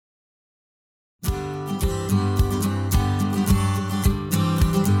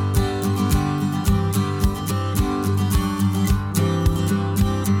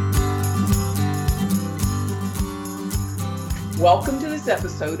Welcome to this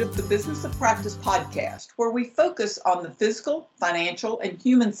episode of the Business of Practice podcast, where we focus on the physical, financial, and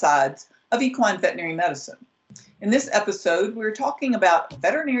human sides of equine veterinary medicine. In this episode, we're talking about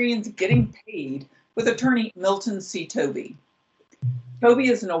veterinarians getting paid with attorney Milton C. Tobey. Tobey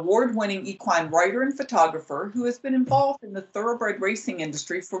is an award-winning equine writer and photographer who has been involved in the thoroughbred racing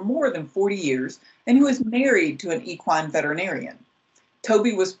industry for more than 40 years and who is married to an equine veterinarian.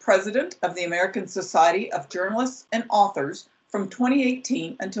 Tobey was president of the American Society of Journalists and Authors from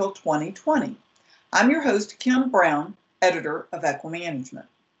 2018 until 2020. I'm your host, Kim Brown, editor of Equimanagement.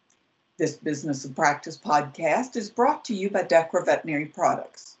 This Business of Practice podcast is brought to you by Dechra Veterinary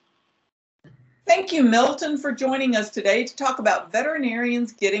Products. Thank you, Milton, for joining us today to talk about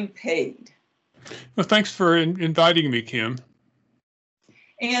veterinarians getting paid. Well, thanks for inviting me, Kim.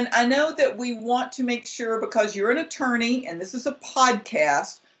 And I know that we want to make sure, because you're an attorney and this is a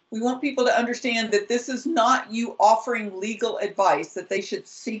podcast, we want people to understand that this is not you offering legal advice, that they should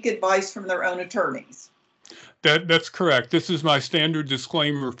seek advice from their own attorneys. That's correct. This is my standard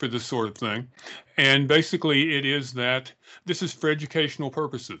disclaimer for this sort of thing. And basically it is that this is for educational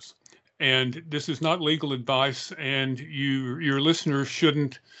purposes. And this is not legal advice, and your listeners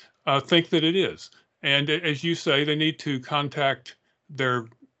shouldn't think that it is. And as you say, they need to contact their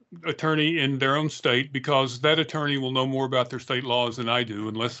attorney in their own state, because that attorney will know more about their state laws than I do,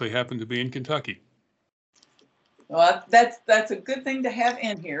 unless they happen to be in Kentucky. Well, that's a good thing to have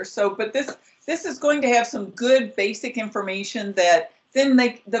in here. So, but this is going to have some good basic information that then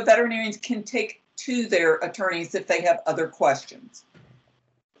the veterinarians can take to their attorneys if they have other questions.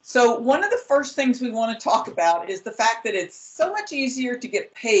 So one of the first things we want to talk about is the fact that it's so much easier to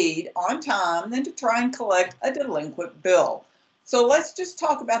get paid on time than to try and collect a delinquent bill. So let's just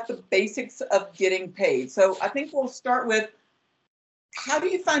talk about the basics of getting paid. So I think we'll start with, how do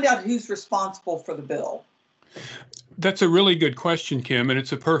you find out who's responsible for the bill? That's a really good question, Kim, and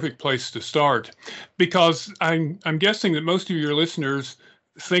it's a perfect place to start, because I'm guessing that most of your listeners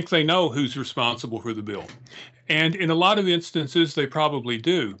think they know who's responsible for the bill. And in a lot of instances, they probably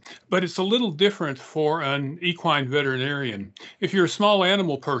do. But it's a little different for an equine veterinarian. If you're a small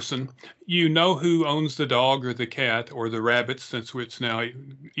animal person, you know who owns the dog or the cat or the rabbit, since it's now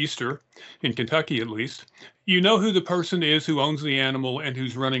Easter, in Kentucky at least. You know who the person is who owns the animal and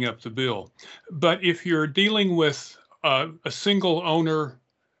who's running up the bill. But if you're dealing with a single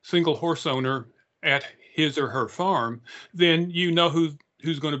horse owner at his or her farm, then you know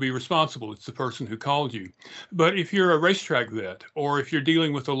who's going to be responsible. It's the person who called you. But if you're a racetrack vet, or if you're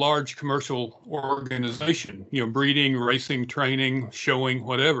dealing with a large commercial organization, breeding, racing, training, showing,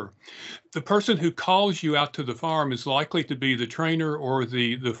 whatever, the person who calls you out to the farm is likely to be the trainer or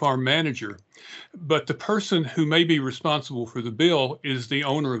the farm manager. But the person who may be responsible for the bill is the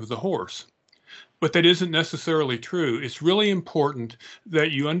owner of the horse. But that isn't necessarily true. It's really important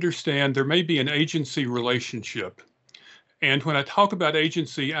that you understand there may be an agency relationship. And when I talk about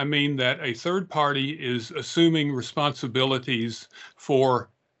agency, I mean that a third party is assuming responsibilities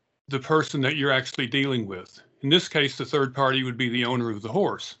for the person that you're actually dealing with. In this case, the third party would be the owner of the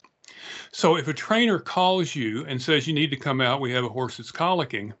horse. So if a trainer calls you and says you need to come out, we have a horse that's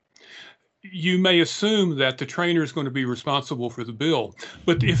colicking, you may assume that the trainer is going to be responsible for the bill.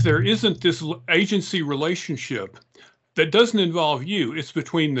 But if there isn't this agency relationship that doesn't involve you, it's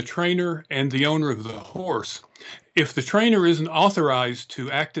between the trainer and the owner of the horse. If the trainer isn't authorized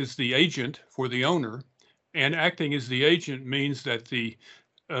to act as the agent for the owner, and acting as the agent means that the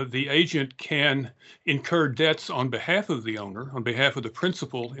agent can incur debts on behalf of the owner, on behalf of the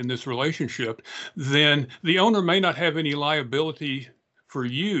principal in this relationship, then the owner may not have any liability for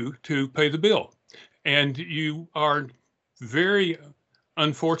you to pay the bill. And you are very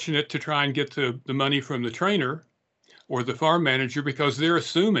unfortunate to try and get the money from the trainer or the farm manager, because they're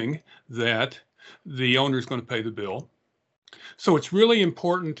assuming that the owner is going to pay the bill. So it's really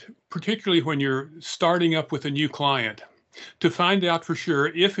important, particularly when you're starting up with a new client, to find out for sure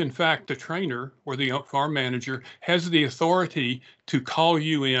if in fact the trainer or the farm manager has the authority to call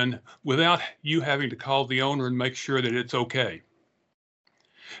you in without you having to call the owner and make sure that it's okay.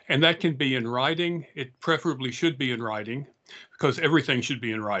 And that can be in writing. It preferably should be in writing, because everything should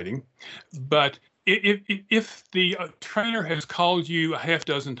be in writing. But if the trainer has called you a half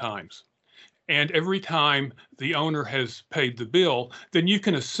dozen times, and every time the owner has paid the bill, then you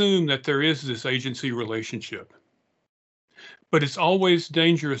can assume that there is this agency relationship. But it's always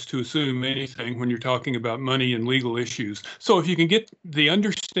dangerous to assume anything when you're talking about money and legal issues. So if you can get the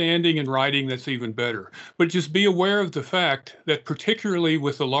understanding in writing, that's even better. But just be aware of the fact that particularly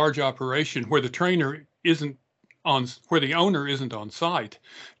with a large operation where the trainer isn't where the owner isn't on site,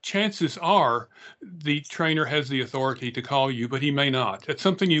 chances are the trainer has the authority to call you, but he may not. It's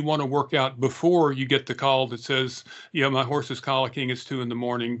something you want to work out before you get the call that says, yeah, my horse is colicking, it's 2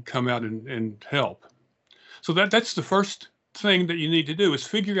 a.m, come out and help. So that's the first thing that you need to do, is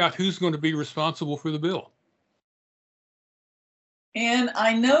figure out who's going to be responsible for the bill. And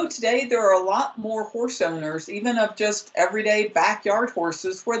I know today there are a lot more horse owners, even of just everyday backyard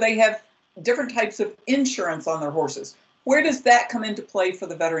horses, where they have different types of insurance on their horses. Where does that come into play for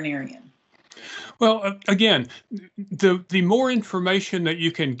the veterinarian? Well, again, the more information that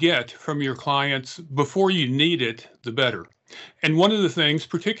you can get from your clients before you need it, the better. And one of the things,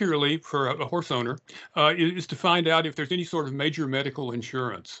 particularly for a horse owner, is to find out if there's any sort of major medical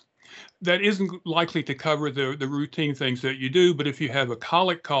insurance that isn't likely to cover the routine things that you do. But if you have a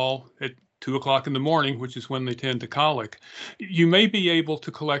colic call at 2 o'clock in the morning, which is when they tend to colic, you may be able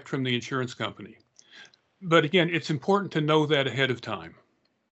to collect from the insurance company. But again, it's important to know that ahead of time.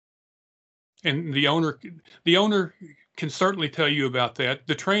 And the owner can certainly tell you about that.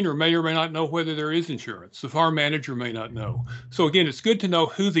 The trainer may or may not know whether there is insurance. The farm manager may not know. So again, it's good to know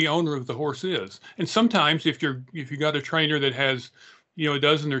who the owner of the horse is. And sometimes if you got a trainer that has, a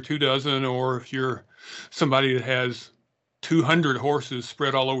dozen or 2 dozen, or if you're somebody that has 200 horses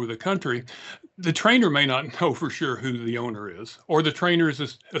spread all over the country, the trainer may not know for sure who the owner is, or the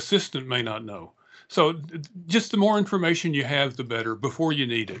trainer's assistant may not know. So just the more information you have, the better before you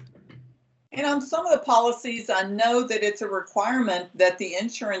need it. And on some of the policies, I know that it's a requirement that the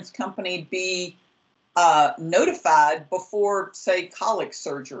insurance company be notified before, say, colic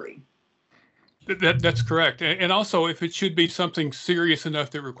surgery. That's correct. And also, if it should be something serious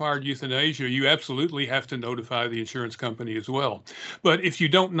enough that required euthanasia, you absolutely have to notify the insurance company as well. But if you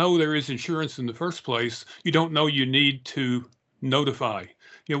don't know there is insurance in the first place, you don't know you need to notify.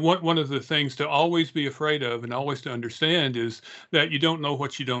 One of the things to always be afraid of and always to understand is that you don't know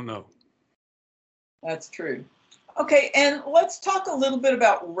what you don't know. That's true. Okay, and let's talk a little bit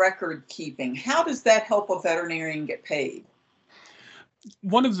about record keeping. How does that help a veterinarian get paid?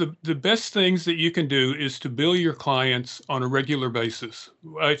 One of the best things that you can do is to bill your clients on a regular basis.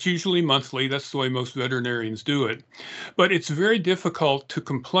 It's usually monthly. That's the way most veterinarians do it. But it's very difficult to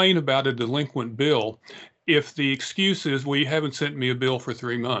complain about a delinquent bill if the excuse is, well, you haven't sent me a bill for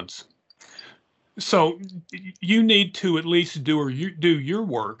 3 months. So you need to at least do your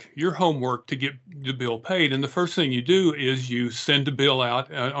work, your homework, to get the bill paid. And the first thing you do is you send a bill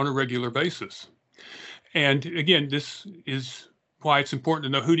out on a regular basis. And again, this is why it's important to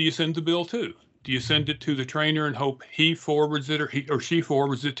know, who do you send the bill to? Do you send it to the trainer and hope he forwards it, or he or she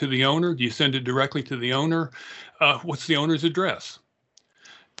forwards it to the owner? Do you send it directly to the owner? What's the owner's address?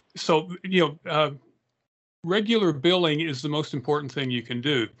 So, regular billing is the most important thing you can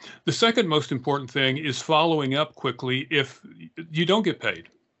do. The second most important thing is following up quickly if you don't get paid.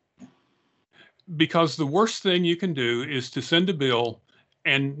 Because the worst thing you can do is to send a bill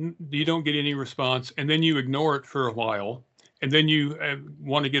and you don't get any response, and then you ignore it for a while, and then you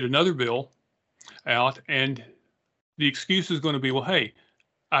want to get another bill out, and the excuse is going to be, well, hey,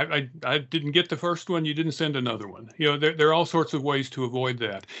 I didn't get the first one, you didn't send another one. There are all sorts of ways to avoid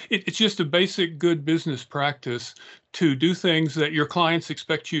that. It's just a basic good business practice to do things that your clients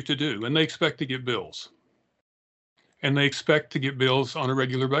expect you to do, and they expect to get bills. And they expect to get bills on a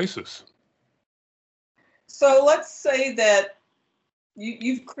regular basis. So let's say that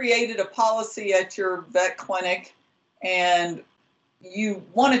you've created a policy at your vet clinic, and you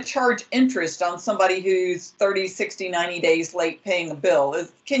want to charge interest on somebody who's 30, 60, 90 days late paying a bill.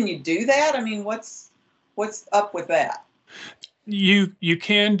 Can you do that? I mean, what's up with that? You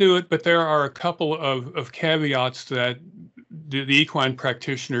can do it, but there are a couple of caveats that the equine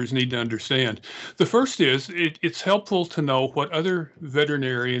practitioners need to understand. The first is it's helpful to know what other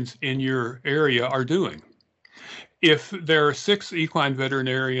veterinarians in your area are doing. If there are 6 equine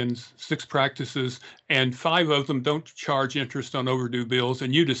veterinarians, 6 practices, and 5 of them don't charge interest on overdue bills,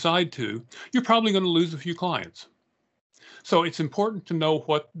 and you decide to, you're probably going to lose a few clients. So it's important to know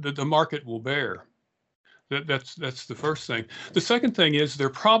what the market will bear. That's the first thing. The second thing is there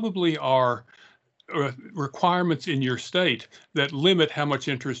probably are requirements in your state that limit how much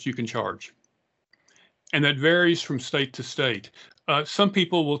interest you can charge. And that varies from state to state. Some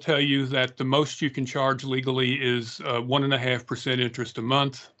people will tell you that the most you can charge legally is 1.5% interest a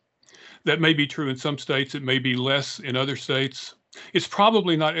month. That may be true in some states. It may be less in other states. It's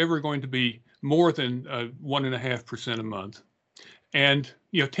probably not ever going to be more than 1.5% a month. And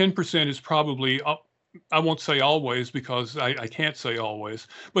 10% is probably, I won't say always because I can't say always,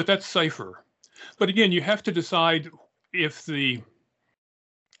 but that's safer. But again, you have to decide if the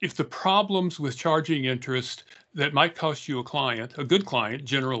problems with charging interest that might cost you a good client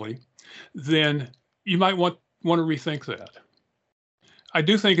generally, then you might want to rethink that. I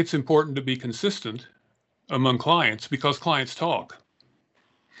do think it's important to be consistent among clients because clients talk.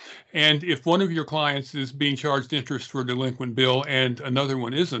 And if one of your clients is being charged interest for a delinquent bill and another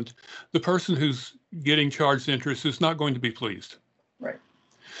one isn't, the person who's getting charged interest is not going to be pleased. Right.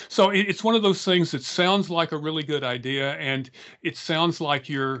 So it's one of those things that sounds like a really good idea, and it sounds like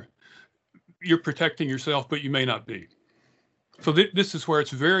you're protecting yourself, but you may not be. So this is where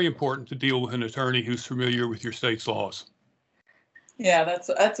it's very important to deal with an attorney who's familiar with your state's laws. Yeah,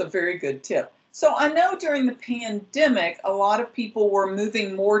 that's a very good tip. So I know during the pandemic, a lot of people were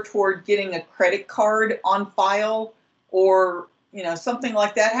moving more toward getting a credit card on file or, something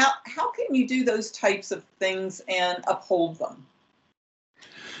like that. How can you do those types of things and uphold them?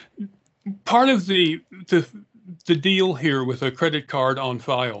 Part of the deal here with a credit card on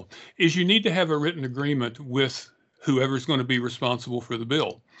file is you need to have a written agreement with whoever's going to be responsible for the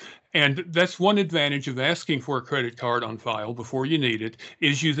bill. And that's one advantage of asking for a credit card on file before you need it,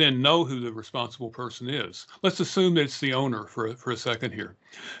 is you then know who the responsible person is. Let's assume that it's the owner for a second here.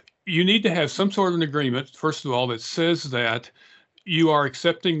 You need to have some sort of an agreement, first of all, that says that you are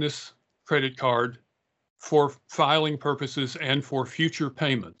accepting this credit card for filing purposes and for future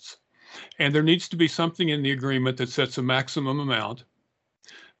payments. And there needs to be something in the agreement that sets a maximum amount,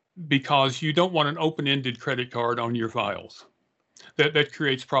 because you don't want an open-ended credit card on your files. That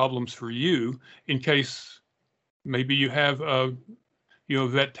creates problems for you in case maybe you have a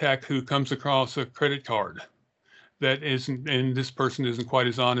vet tech who comes across a credit card that isn't, and this person isn't quite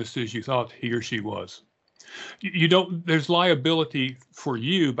as honest as you thought he or she was. There's liability for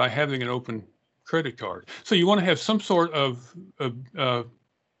you by having an open credit card. So you want to have some sort of a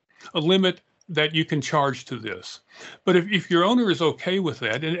limit that you can charge to this. But if your owner is okay with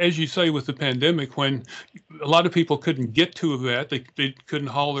that, and as you say with the pandemic, when a lot of people couldn't get to a vet, they couldn't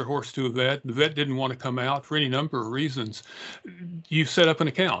haul their horse to a vet, the vet didn't want to come out for any number of reasons, you set up an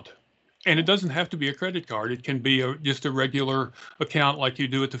account. And it doesn't have to be a credit card. It can be just a regular account like you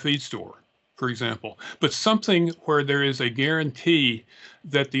do at the feed store, for example. But something where there is a guarantee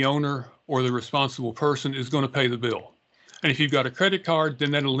that the owner or the responsible person is going to pay the bill. And if you've got a credit card,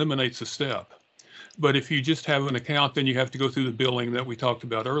 then that eliminates a step. But if you just have an account, then you have to go through the billing that we talked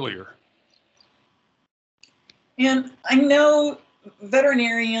about earlier. And I know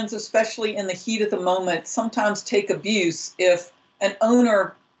veterinarians, especially in the heat of the moment, sometimes take abuse if an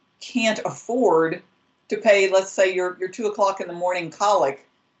owner can't afford to pay, let's say your 2:00 in the morning colic.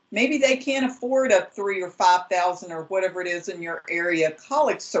 Maybe they can't afford a $3,000 or $5,000 or whatever it is in your area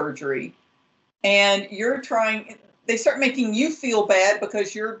colic surgery. And they start making you feel bad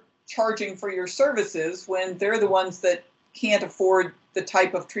because you're charging for your services when they're the ones that can't afford the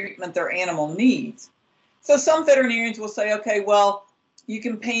type of treatment their animal needs. So some veterinarians will say, okay, well, you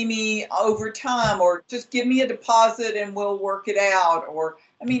can pay me over time, or just give me a deposit and we'll work it out. Or,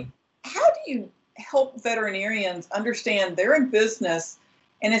 how do you help veterinarians understand they're in business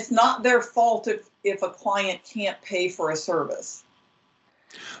and it's not their fault if a client can't pay for a service?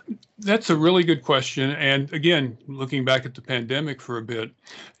 That's a really good question. And again, looking back at the pandemic for a bit,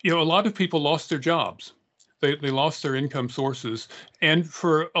 a lot of people lost their jobs. They lost their income sources. And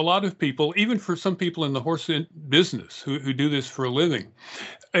for a lot of people, even for some people in the horse business who do this for a living,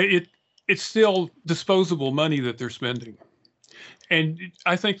 it's still disposable money that they're spending. And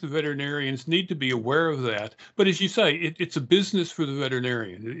I think the veterinarians need to be aware of that. But as you say, it's a business for the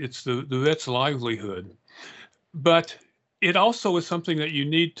veterinarian. It's the vet's livelihood. But it also is something that you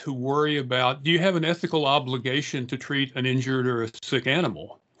need to worry about. Do you have an ethical obligation to treat an injured or a sick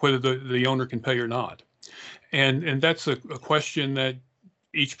animal, whether the owner can pay or not? And that's a question that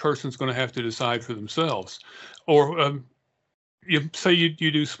each person's going to have to decide for themselves. Or you say you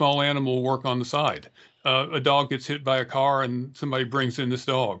do small animal work on the side. A dog gets hit by a car and somebody brings in this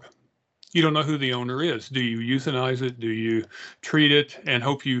dog. You don't know who the owner is. Do you euthanize it? Do you treat it and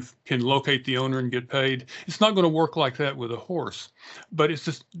hope you can locate the owner and get paid? It's not going to work like that with a horse. But it's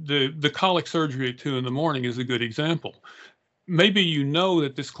just the colic surgery at 2 a.m. is a good example. Maybe you know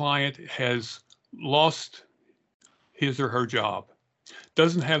that this client has lost his or her job,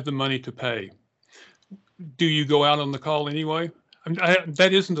 doesn't have the money to pay. Do you go out on the call anyway?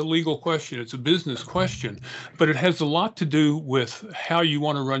 That isn't a legal question. It's a business question, but it has a lot to do with how you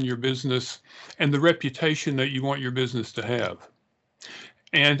want to run your business and the reputation that you want your business to have.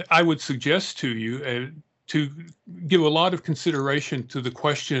 And I would suggest to you to give a lot of consideration to the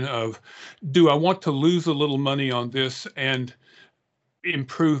question of, do I want to lose a little money on this and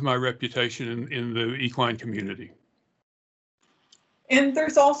improve my reputation in the equine community? And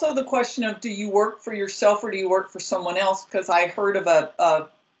there's also the question of, do you work for yourself or do you work for someone else? Because I heard of a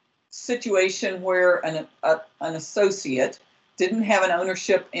situation where an associate didn't have an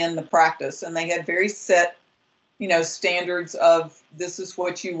ownership in the practice, and they had very set, standards of this is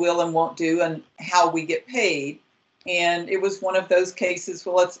what you will and won't do and how we get paid. And it was one of those cases.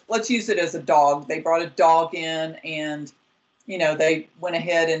 Well, let's use it as a dog. They brought a dog in, and they went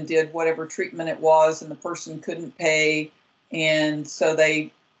ahead and did whatever treatment it was, and the person couldn't pay, and so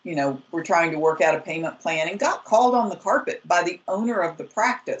they were trying to work out a payment plan and got called on the carpet by the owner of the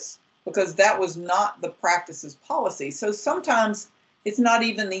practice because that was not the practice's policy. So sometimes it's not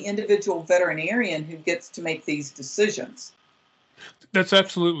even the individual veterinarian who gets to make these decisions. That's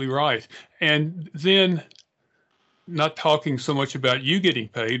absolutely right. And then, not talking so much about you getting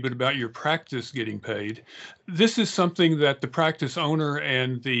paid, but about your practice getting paid. This is something that the practice owner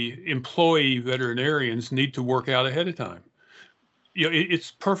and the employee veterinarians need to work out ahead of time.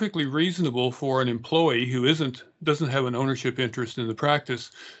 It's perfectly reasonable for an employee who doesn't have an ownership interest in the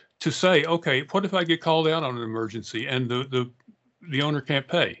practice to say, okay, what if I get called out on an emergency and the owner can't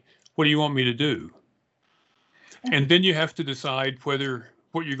pay? What do you want me to do? And then you have to decide what you're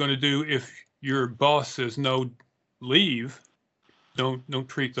going to do if your boss says no, leave, don't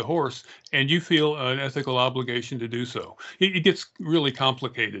treat the horse, and you feel an ethical obligation to do so. It gets really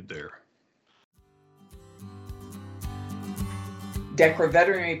complicated there. Dechra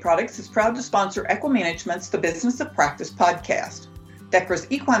Veterinary Products is proud to sponsor Equimanagement's The Business of Practice podcast. Dechra's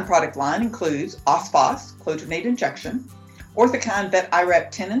equine product line includes Osphos, clodronate injection, Orthokine Vet IRAP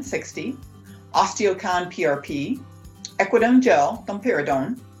 10 and 60, Osteokine PRP, Equidone Gel,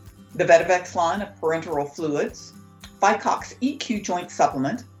 domperidone, the Vetivex line of parenteral fluids, Vicox EQ joint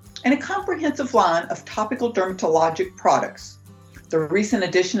supplement, and a comprehensive line of topical dermatologic products. The recent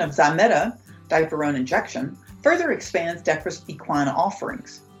addition of Zymeta, Diaperone injection, further expands Dechra's equine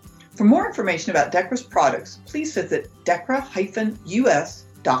offerings. For more information about Dechra's products, please visit dechra-us.com.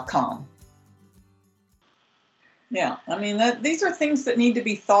 Yeah, these are things that need to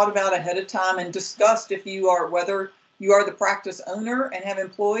be thought about ahead of time and discussed whether you are the practice owner and have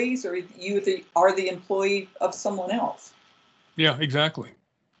employees, or you are the employee of someone else. Yeah, exactly.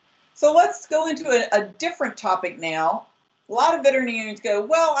 So let's go into a different topic now. A lot of veterinarians go,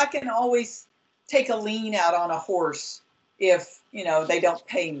 well, I can always take a lien out on a horse if, they don't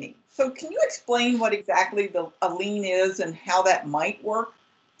pay me. So can you explain what exactly a lien is and how that might work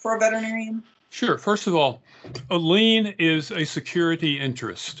for a veterinarian? Sure. First of all, a lien is a security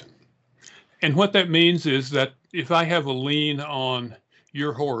interest. And what that means is that if I have a lien on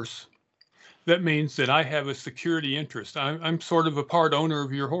your horse, that means that I have a security interest. I'm sort of a part owner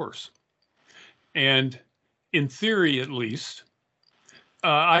of your horse. And in theory, at least,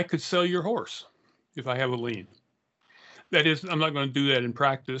 I could sell your horse if I have a lien. That is, I'm not going to do that in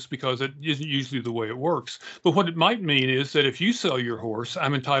practice because it isn't usually the way it works. But what it might mean is that if you sell your horse,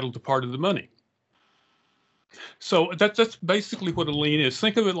 I'm entitled to part of the money. So that's basically what a lien is.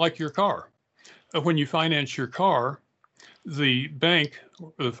 Think of it like your car. When you finance your car, the bank,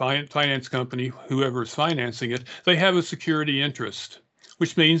 the finance company, whoever is financing it, they have a security interest,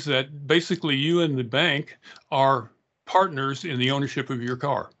 which means that basically you and the bank are partners in the ownership of your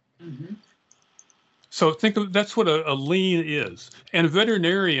car. Mm-hmm. So that's what a lien is. And a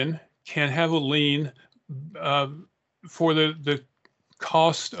veterinarian can have a lien for the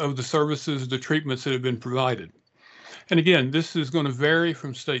cost of the services, the treatments that have been provided. And again, this is going to vary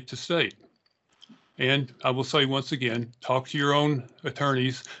from state to state. And I will say once again, talk to your own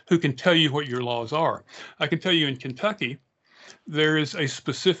attorneys who can tell you what your laws are. I can tell you in Kentucky, there is a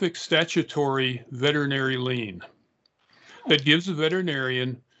specific statutory veterinary lien that gives a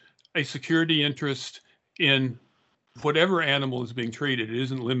veterinarian a security interest in whatever animal is being treated. It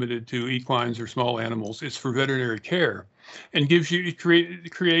isn't limited to equines or small animals. It's for veterinary care, and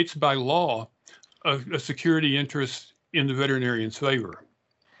creates by law a security interest in the veterinarian's favor.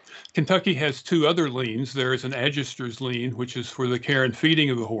 Kentucky has two other liens. There is an adjuster's lien, which is for the care and feeding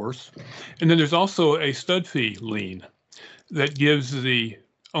of the horse. And then there's also a stud fee lien that gives the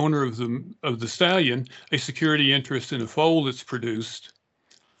owner of the stallion a security interest in a foal that's produced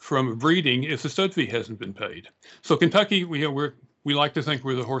from a breeding if the stud fee hasn't been paid. So Kentucky, we like to think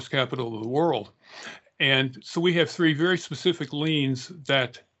we're the horse capital of the world. And so we have three very specific liens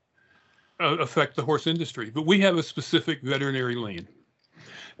that affect the horse industry, but we have a specific veterinary lien.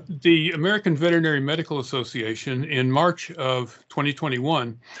 The American Veterinary Medical Association in March of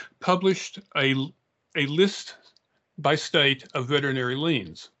 2021 published a list by state of veterinary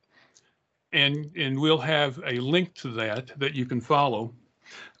liens. And we'll have a link to that you can follow.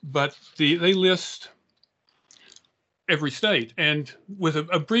 But they list every state, and with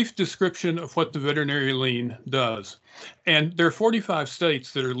a brief description of what the veterinary lien does. And there are 45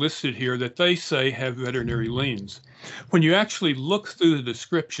 states that are listed here that they say have veterinary liens. When you actually look through the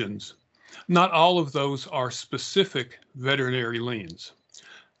descriptions, not all of those are specific veterinary liens.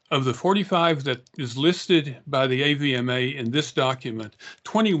 Of the 45 that is listed by the AVMA in this document,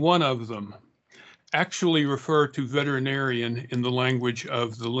 21 of them actually refer to veterinarian in the language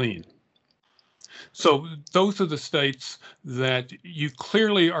of the lien. So those are the states that you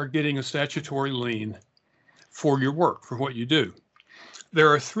clearly are getting a statutory lien for your work, for what you do. There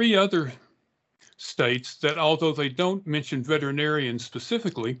are 3 other states that, although they don't mention veterinarian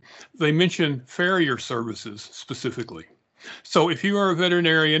specifically, they mention farrier services specifically. So if you are a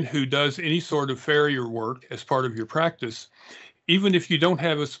veterinarian who does any sort of farrier work as part of your practice, even if you don't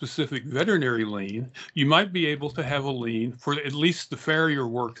have a specific veterinary lien, you might be able to have a lien for at least the farrier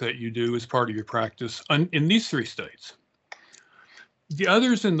work that you do as part of your practice in these 3 states. The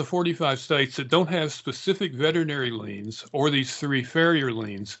others in the 45 states that don't have specific veterinary liens or these 3 farrier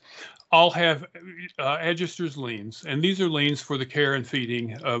liens all have adjuster's liens, and these are liens for the care and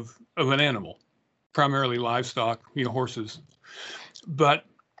feeding of an animal, primarily livestock, horses. But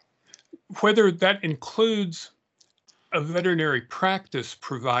whether that includes a veterinary practice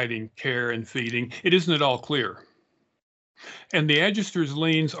providing care and feeding, it isn't at all clear. And the adjuster's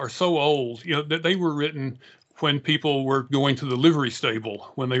liens are so old, that they were written when people were going to the livery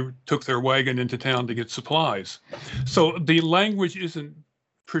stable, when they took their wagon into town to get supplies. So the language isn't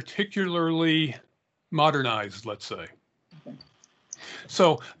particularly modernized, let's say.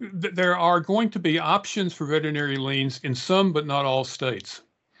 So there are going to be options for veterinary liens in some but not all states.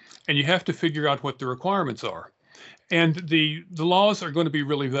 And you have to figure out what the requirements are. And the laws are going to be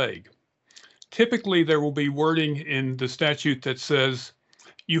really vague. Typically, there will be wording in the statute that says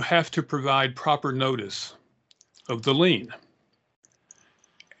you have to provide proper notice of the lien.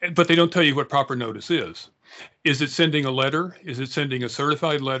 But they don't tell you what proper notice is. Is it sending a letter? Is it sending a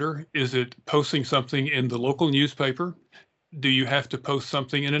certified letter? Is it posting something in the local newspaper? Do you have to post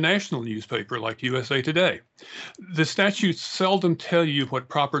something in a national newspaper like USA Today? The statutes seldom tell you what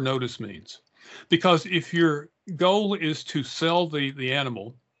proper notice means, because if your goal is to sell the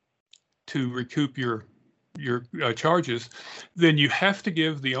animal to recoup your charges, then you have to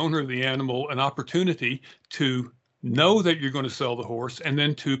give the owner of the animal an opportunity to know that you're going to sell the horse and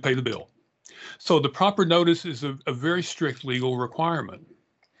then to pay the bill. So the proper notice is a very strict legal requirement.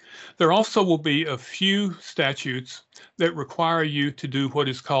 There also will be a few statutes that require you to do what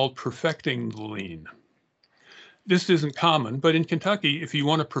is called perfecting the lien. This isn't common, but in Kentucky, if you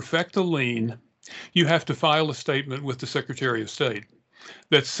want to perfect a lien, you have to file a statement with the Secretary of State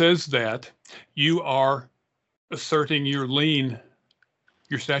that says that you are asserting your lien,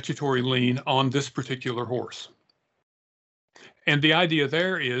 your statutory lien on this particular horse. And the idea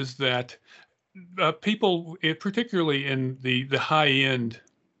there is that people, particularly in the high-end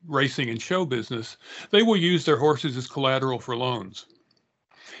racing and show business, they will use their horses as collateral for loans.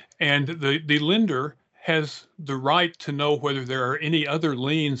 And the lender has the right to know whether there are any other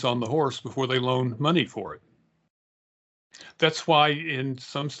liens on the horse before they loan money for it. That's why in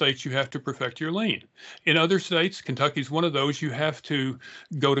some states you have to perfect your lien. In other states, Kentucky's one of those, you have to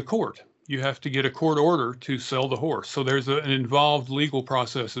go to court. You have to get a court order to sell the horse. So there's an involved legal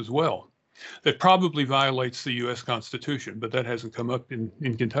process as well that probably violates the U.S. Constitution, but that hasn't come up in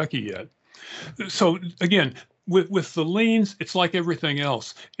Kentucky yet. So again, with the liens, it's like everything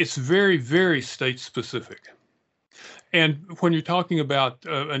else. It's very, very state specific. And when you're talking about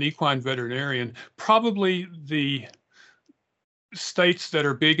an equine veterinarian, probably the states that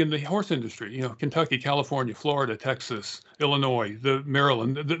are big in the horse industry, Kentucky, California, Florida, Texas, Illinois,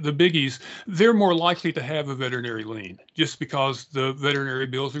 Maryland, the biggies, they're more likely to have a veterinary lien just because the veterinary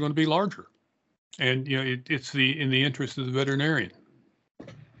bills are going to be larger. And, it's in the interest of the veterinarian.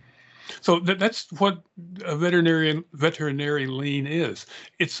 So that's what a veterinary lien is.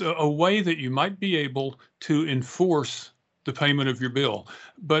 It's a way that you might be able to enforce the payment of your bill.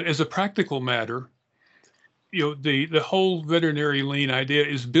 But as a practical matter, the whole veterinary lien idea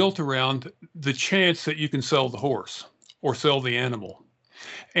is built around the chance that you can sell the horse or sell the animal.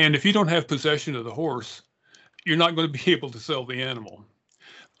 And if you don't have possession of the horse, you're not going to be able to sell the animal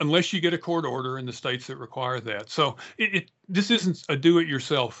unless you get a court order in the states that require that. So this isn't a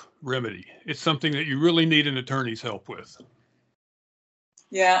do-it-yourself remedy. It's something that you really need an attorney's help with.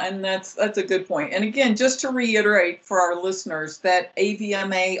 Yeah, and that's a good point. And again, just to reiterate for our listeners, that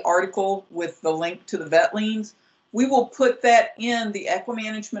AVMA article with the link to the vet liens, we will put that in the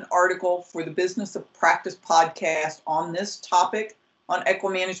Equimanagement article for the Business of Practice podcast on this topic on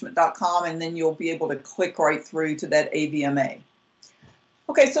equimanagement.com, and then you'll be able to click right through to that AVMA.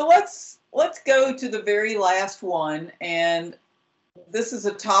 Okay, so let's go to the very last one, and this is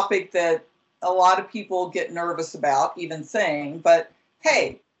a topic that a lot of people get nervous about even saying, but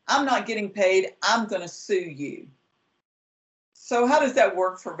hey, I'm not getting paid, I'm going to sue you. So how does that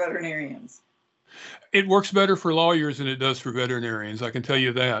work for veterinarians? It works better for lawyers than it does for veterinarians, I can tell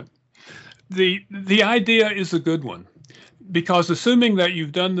you that. The idea is a good one, because assuming that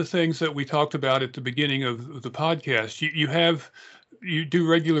you've done the things that we talked about at the beginning of the podcast, you do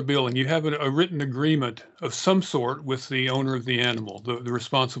regular billing, you have a written agreement of some sort with the owner of the animal, the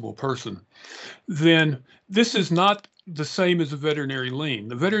responsible person, then this is not the same as a veterinary lien.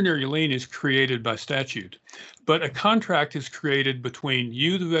 The veterinary lien is created by statute, but a contract is created between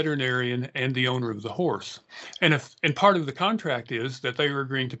you, the veterinarian, and the owner of the horse. And part of the contract is that they are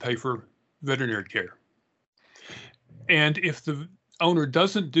agreeing to pay for veterinary care. And if the owner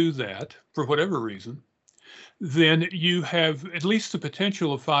doesn't do that for whatever reason, then you have at least the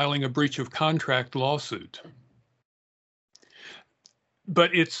potential of filing a breach of contract lawsuit.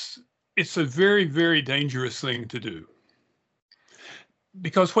 But it's a very, very dangerous thing to do.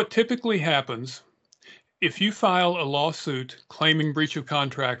 Because what typically happens, if you file a lawsuit claiming breach of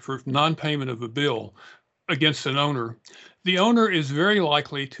contract for non-payment of a bill against an owner, the owner is very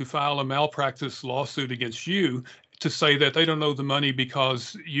likely to file a malpractice lawsuit against you to say that they don't owe the money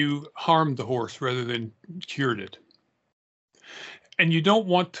because you harmed the horse rather than cured it. And you don't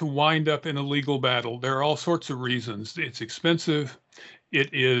want to wind up in a legal battle. There are all sorts of reasons. It's expensive,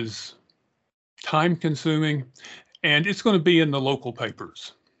 it is time consuming, and it's going to be in the local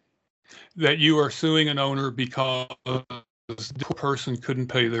papers that you are suing an owner because the person couldn't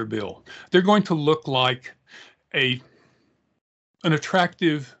pay their bill. They're going to look like an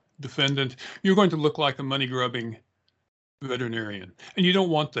attractive defendant. You're going to look like a money-grubbing veterinarian, and you don't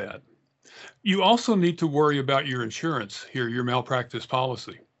want that. You also need to worry about your insurance here, your malpractice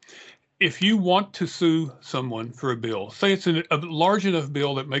policy. If you want to sue someone for a bill, say it's a large enough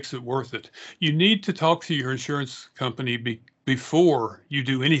bill that makes it worth it, you need to talk to your insurance company before you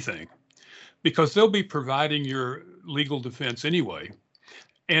do anything, because they'll be providing your legal defense anyway,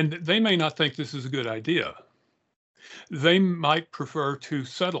 and they may not think this is a good idea. They might prefer to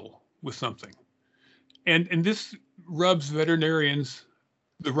settle with something. And this rubs veterinarians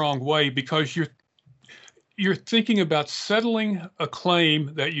the wrong way, because you're thinking about settling a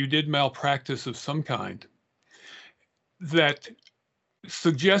claim that you did malpractice of some kind that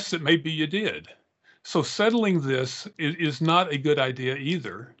suggests that maybe you did. So settling this is not a good idea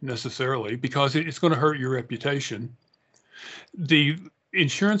either, necessarily, because it's going to hurt your reputation. The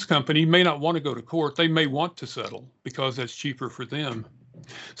insurance company may not want to go to court. They may want to settle because that's cheaper for them.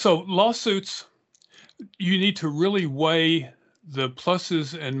 So lawsuits, you need to really weigh the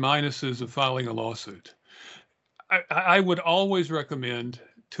pluses and minuses of filing a lawsuit. I would always recommend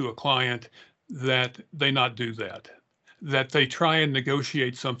to a client that they not do that, that they try and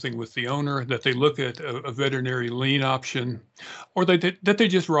negotiate something with the owner, that they look at a veterinary lien option, or that they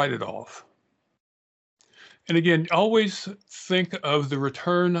just write it off. And again, always think of the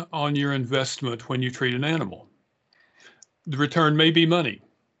return on your investment when you treat an animal. The return may be money.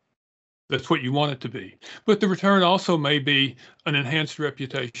 That's what you want it to be. But the return also may be an enhanced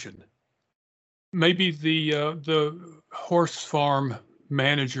reputation. Maybe the horse farm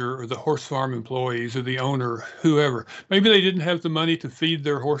manager or the horse farm employees or the owner, whoever, maybe they didn't have the money to feed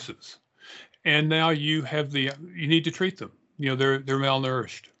their horses, and now you need to treat them. They're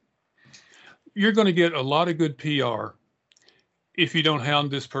malnourished. You're going to get a lot of good PR if you don't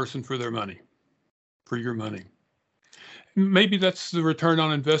hound this person for their money, for your money. Maybe that's the return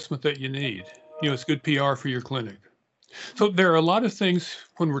on investment that you need. It's good PR for your clinic. So there are a lot of things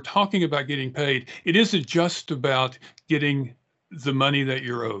when we're talking about getting paid. It isn't just about getting the money that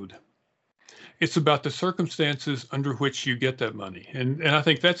you're owed. It's about the circumstances under which you get that money. And I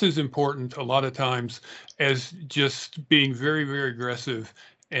think that's as important a lot of times as just being very, very aggressive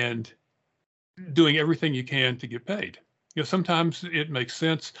and doing everything you can to get paid. Sometimes it makes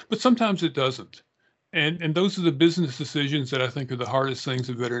sense, but sometimes it doesn't. And those are the business decisions that I think are the hardest things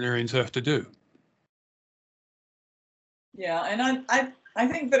that veterinarians have to do. Yeah, and I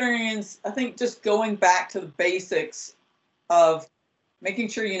think veterinarians, just going back to the basics of making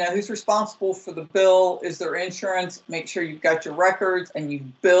sure you know who's responsible for the bill, is there insurance, make sure you've got your records and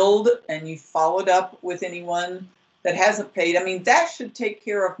you've billed and you followed up with anyone that hasn't paid. That should take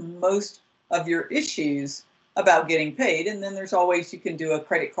care of most of your issues about getting paid. And then there's always, you can do a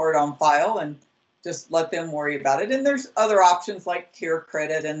credit card on file and just let them worry about it. And there's other options like Care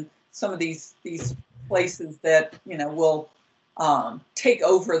Credit and some of these places that will take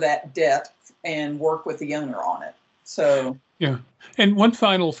over that debt and work with the owner on it. So, yeah. And one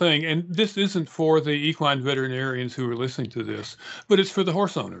final thing, and this isn't for the equine veterinarians who are listening to this, but it's for the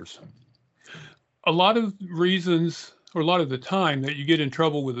horse owners. A lot of reasons, or a lot of the time that you get in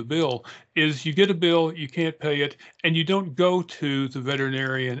trouble with a bill is you get a bill, you can't pay it, and you don't go to the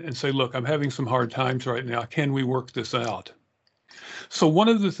veterinarian and say, look, I'm having some hard times right now. Can we work this out? So one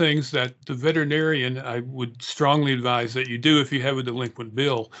of the things that the veterinarian, I would strongly advise that you do if you have a delinquent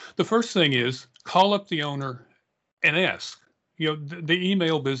bill, the first thing is call up the owner and ask. The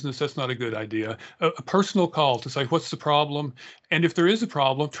email business, that's not a good idea. A personal call to say, what's the problem? And if there is a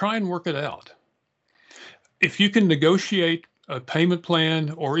problem, try and work it out. If you can negotiate a payment plan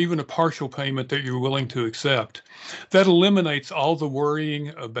or even a partial payment that you're willing to accept, that eliminates all the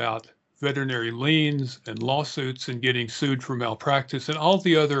worrying about veterinary liens and lawsuits and getting sued for malpractice and all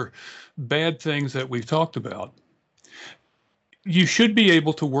the other bad things that we've talked about. You should be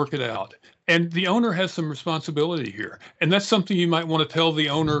able to work it out. And the owner has some responsibility here. And that's something you might want to tell the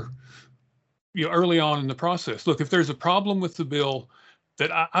owner early on in the process. Look, if there's a problem with the bill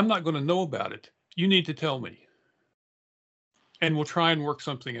that I'm not going to know about it, you need to tell me. And we'll try and work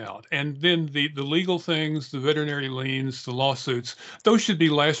something out. And then the legal things, the veterinary liens, the lawsuits, those should be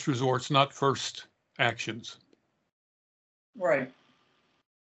last resorts, not first actions. Right.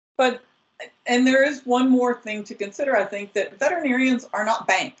 And there is one more thing to consider, I think, that veterinarians are not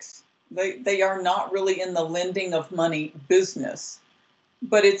banks. They are not really in the lending of money business.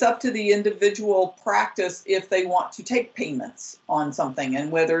 But it's up to the individual practice if they want to take payments on something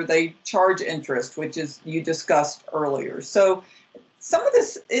and whether they charge interest, which is you discussed earlier. So some of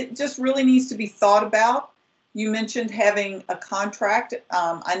this, it just really needs to be thought about. You mentioned having a contract.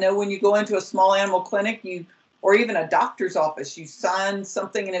 I know when you go into a small animal clinic, or even a doctor's office, you sign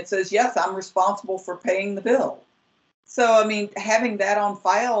something and it says, yes, I'm responsible for paying the bill. So, I mean, having that on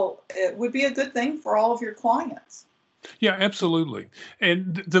file, it would be a good thing for all of your clients. Yeah, absolutely.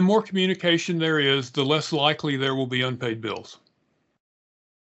 And the more communication there is, the less likely there will be unpaid bills.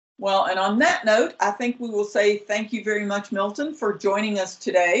 Well, and on that note, I think we will say thank you very much, Milton, for joining us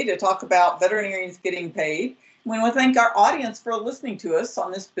today to talk about veterinarians getting paid. We want to thank our audience for listening to us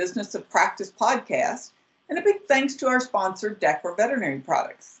on this Business of Practice podcast. And a big thanks to our sponsor, Dechra Veterinary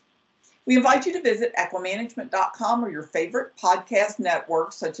Products. We invite you to visit equimanagement.com or your favorite podcast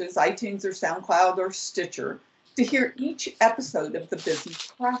network, such as iTunes or SoundCloud or Stitcher, to hear each episode of the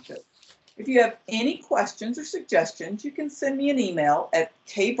Business Practice. If you have any questions or suggestions, you can send me an email at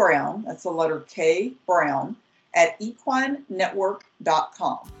kbrown, that's the letter K, Brown, at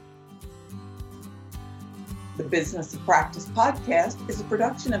equinenetwork.com. The Business of Practice podcast is a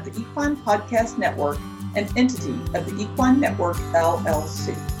production of the Equine Podcast Network, an entity of the Equine Network,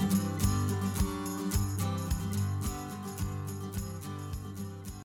 LLC.